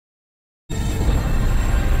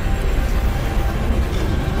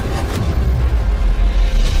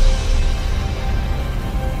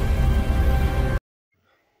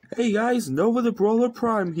Hey guys, Nova the Brawler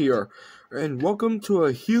Prime here, and welcome to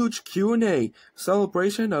a huge Q&A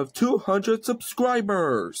celebration of 200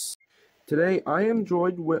 subscribers. Today I am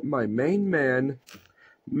joined with my main man,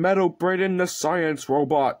 Metal Brayden the Science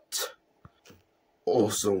Robot,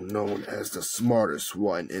 also known as the smartest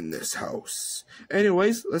one in this house.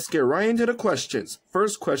 Anyways, let's get right into the questions.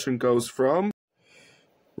 First question goes from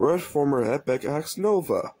Transformer Epic asks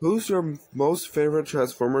Nova, who's your most favorite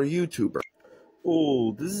Transformer YouTuber?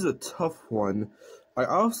 Oh, this is a tough one. I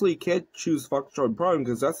honestly can't choose Foxtrot Prime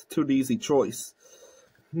because that's a too easy choice.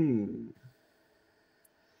 Yeah,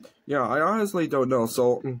 I honestly don't know,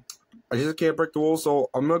 so I just can't break the rules, so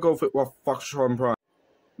I'm gonna go with Foxtrot Prime.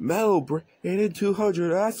 Metal Brayden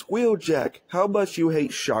 200 asks Wheeljack, how much you hate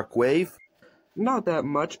Shockwave? Not that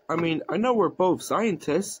much. I mean, I know we're both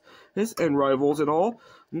scientists and rivals and all.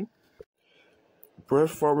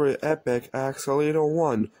 Transformer Epic asks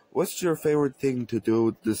Alita1, what's your favorite thing to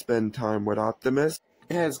do to spend time with Optimus?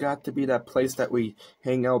 It has got to be that place that we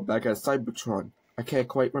hang out back at Cybertron. I can't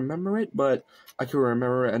quite remember it, but I can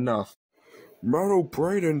remember it enough. Metal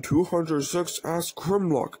Brayden 206 asks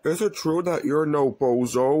Grimlock, is it true that you're no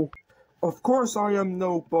bozo? Of course I am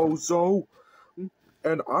no bozo.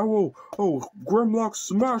 And I will, Grimlock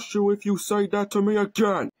smash you if you say that to me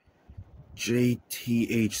again.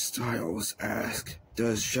 JTH Styles asks,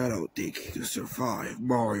 does Shadow think he can survive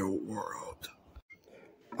Mario World?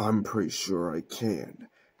 I'm pretty sure I can,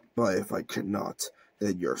 but if I cannot,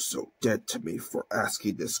 then you're so dead to me for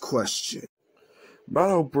asking this question.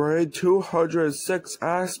 Metal Brayden 206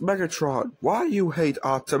 asks Megatron, why do you hate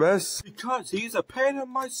Optimus? Because he's a pain in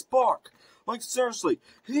my spark. Like seriously,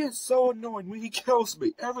 he is so annoying when he kills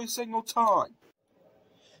me every single time.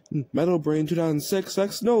 Metal Brayden 2006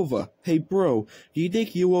 asks Nova, hey bro, do you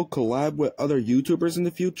think you will collab with other YouTubers in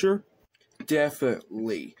the future?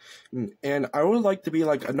 Definitely. And I would like to be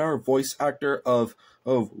like another voice actor of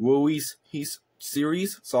Wooey's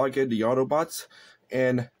series, Sonic and the Autobots.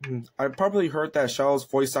 And I probably heard that Shadow's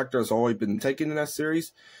voice actor has already been taken in that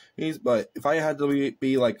series. But if I had to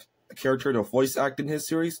be like a character to voice act in his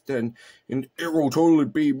series, then it will totally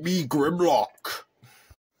be me, Grimlock.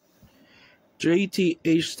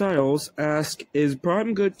 JTH Styles asks, is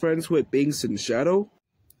Prime good friends with Binks and Shadow?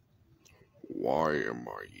 Why am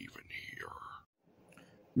I even here?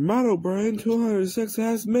 Metal Brayden 206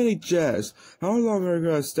 asks Mini Jazz, how long are you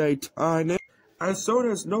gonna stay tiny? As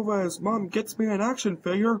soon as Nova and his mom gets me an action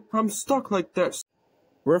figure, I'm stuck like this.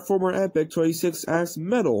 Reformer Epic 26 asks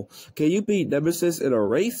Metal, can you beat Nemesis in a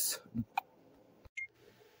race?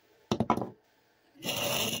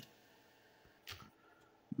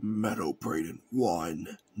 Metal Brayden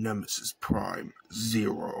 1, Nemesis Prime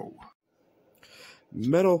 0.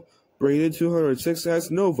 Metal Brayden 206 asks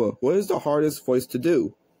Nova, what is the hardest voice to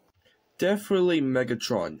do? Definitely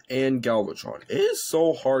Megatron and Galvatron. It is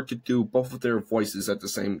so hard to do both of their voices at the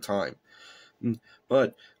same time.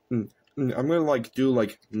 But I'm gonna do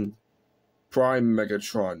Prime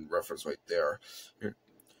Megatron reference right there.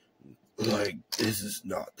 Like, this is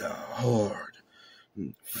not that hard.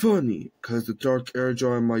 Funny, cause the dark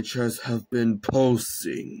airjaw in my chest have been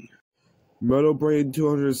pulsing. Metal Brayden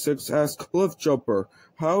 206 asks Cliffjumper,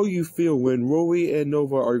 how you feel when Rowie and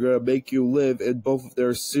Nova are gonna make you live in both of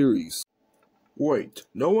their series? Wait,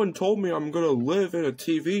 no one told me I'm gonna live in a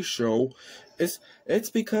TV show. It's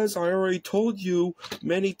because I already told you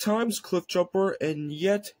many times, Cliffjumper, and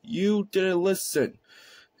yet you didn't listen.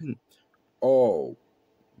 Oh,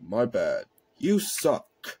 my bad. You suck.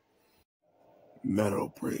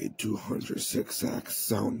 Metal Brayden 206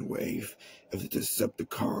 asks Soundwave, if the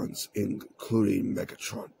Decepticons, including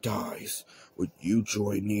Megatron, dies, would you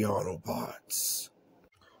join the Autobots?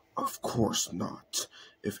 Of course not.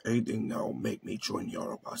 If anything that will make me join the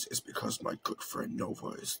Autobots is because my good friend Nova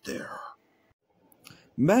is there.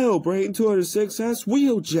 Metal Brayden 206 asks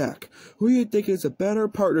Wheeljack, who do you think is a better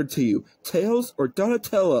partner to you, Tails or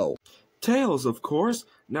Donatello? Tails, of course,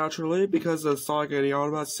 naturally because of Sonic and the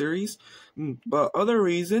Autobots series, but other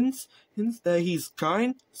reasons is that he's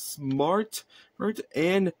kind, smart,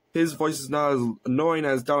 and his voice is not as annoying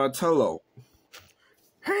as Donatello.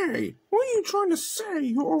 Hey, what are you trying to say,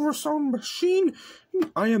 you oversound machine?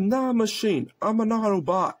 I am not a machine, I'm an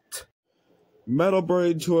Autobot. Metal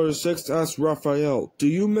Brayden 206 asks Raphael, do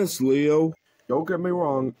you miss Leo? Don't get me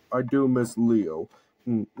wrong, I do miss Leo.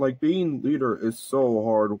 Like, being leader is so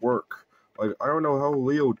hard work. Like, I don't know how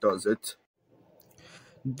Leo does it.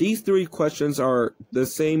 These three questions are the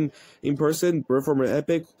same in person, Reformer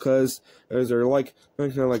Epic, because they're like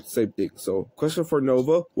kind of like the same thing. So, question for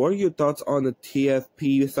Nova: what are your thoughts on the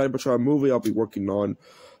TFP Cybertron movie I'll be working on?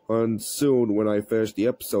 on soon when I finish the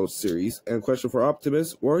episode series. And question for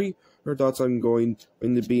Optimus, what are your thoughts on going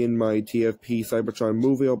to be in my TFP Cybertron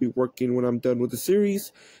movie I'll be working when I'm done with the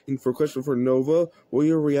series? And for question for Nova, will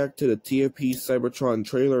you react to the TFP Cybertron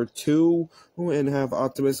trailer too? And have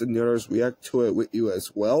Optimus and the others react to it with you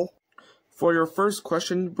as well? For your first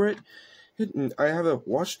question, Britt, I haven't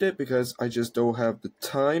watched it because I just don't have the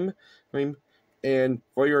time. And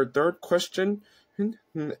for your third question,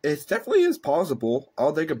 it definitely is possible.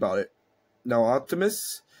 I'll think about it. Now,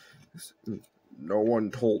 Optimus, no one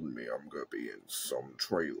told me I'm gonna be in some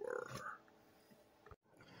trailer.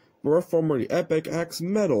 We're from the Epic Axe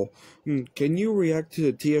Metal. Can you react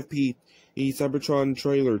to the TFP Cybertron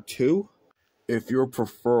trailer too? If you're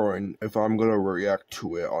preferring if I'm gonna react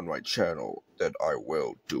to it on my channel, then I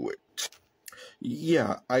will do it.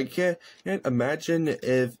 Yeah, I can't imagine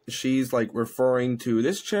if she's like referring to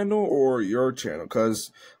this channel or your channel,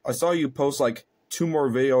 because I saw you post like 2 more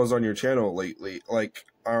videos on your channel lately. Like,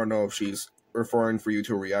 I don't know if she's referring for you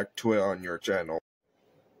to react to it on your channel.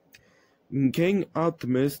 King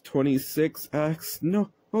Optimus 26 asks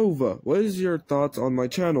Nova, what is your thoughts on my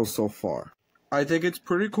channel so far? I think it's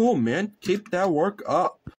pretty cool, man. Keep that work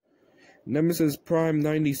up. Nemesis Prime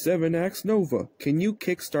 97 asks Nova, can you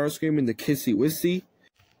kick Starscream in the kissy wissy?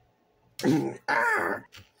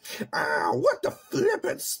 What the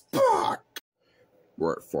flippin' spark?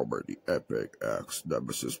 Right from the Epic asks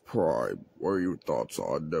Nemesis Prime, what are your thoughts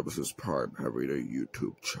on Nemesis Prime having a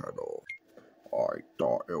YouTube channel? I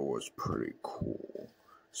thought it was pretty cool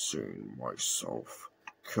seeing myself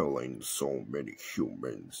killing so many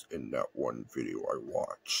humans in that one video I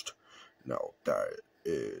watched. Now that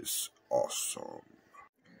is awesome.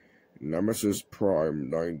 Nemesis Prime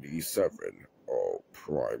 97. Oh,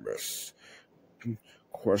 Primus.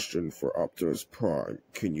 Question for Optimus Prime.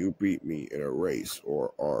 Can you beat me in a race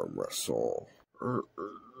or arm wrestle?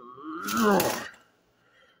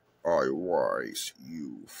 I rise,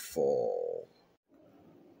 you fall.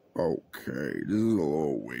 Okay, this is a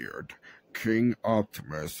little weird. King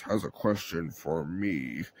Optimus has a question for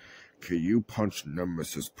me. Can you punch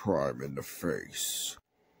Nemesis Prime in the face?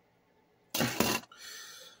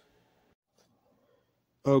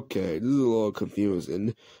 Okay, this is a little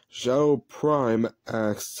confusing. Shadow Prime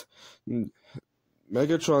asks,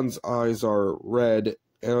 Megatron's eyes are red,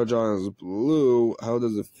 Energon is blue. How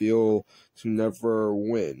does it feel to never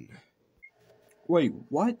win? Wait,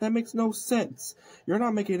 what? That makes no sense. You're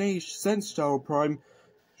not making any sense, Shadow Prime.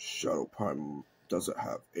 Shadow Prime doesn't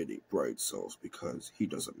have any brain cells because he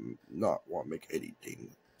doesn't not want to make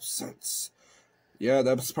anything sense. Yeah,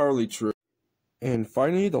 that's probably true. And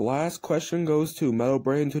finally, the last question goes to Metal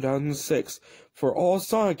Brain 2006. For all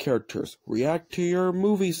Sonic characters, react to your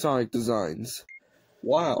movie Sonic designs.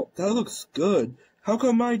 Wow, that looks good. How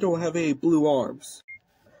come I don't have any blue arms?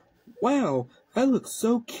 Wow, that looks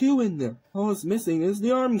so cute in there. All it's missing is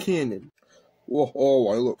the arm cannon. Whoa,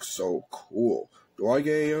 I look so cool. Do I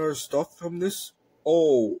get any other stuff from this?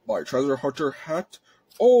 Oh, my treasure hunter hat?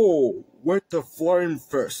 Oh, with the flying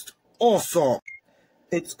fist. Awesome!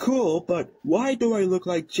 It's cool, but why do I look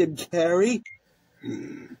like Jim Carrey?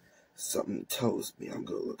 Something tells me I'm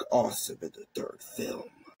gonna look awesome in the 3rd film.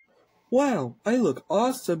 Wow, I look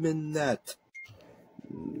awesome in that.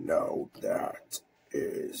 Now that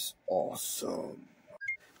is awesome.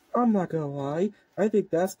 I'm not gonna lie, I think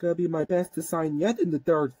that's gonna be my best design yet in the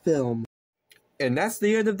 3rd film. And that's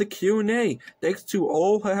the end of the Q&A. Thanks to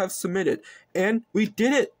all who have submitted. And we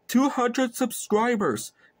did it! 200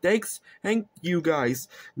 subscribers! Thanks, and you guys.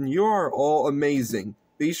 You are all amazing.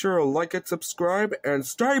 Be sure to like and subscribe, and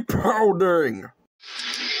stay pounding!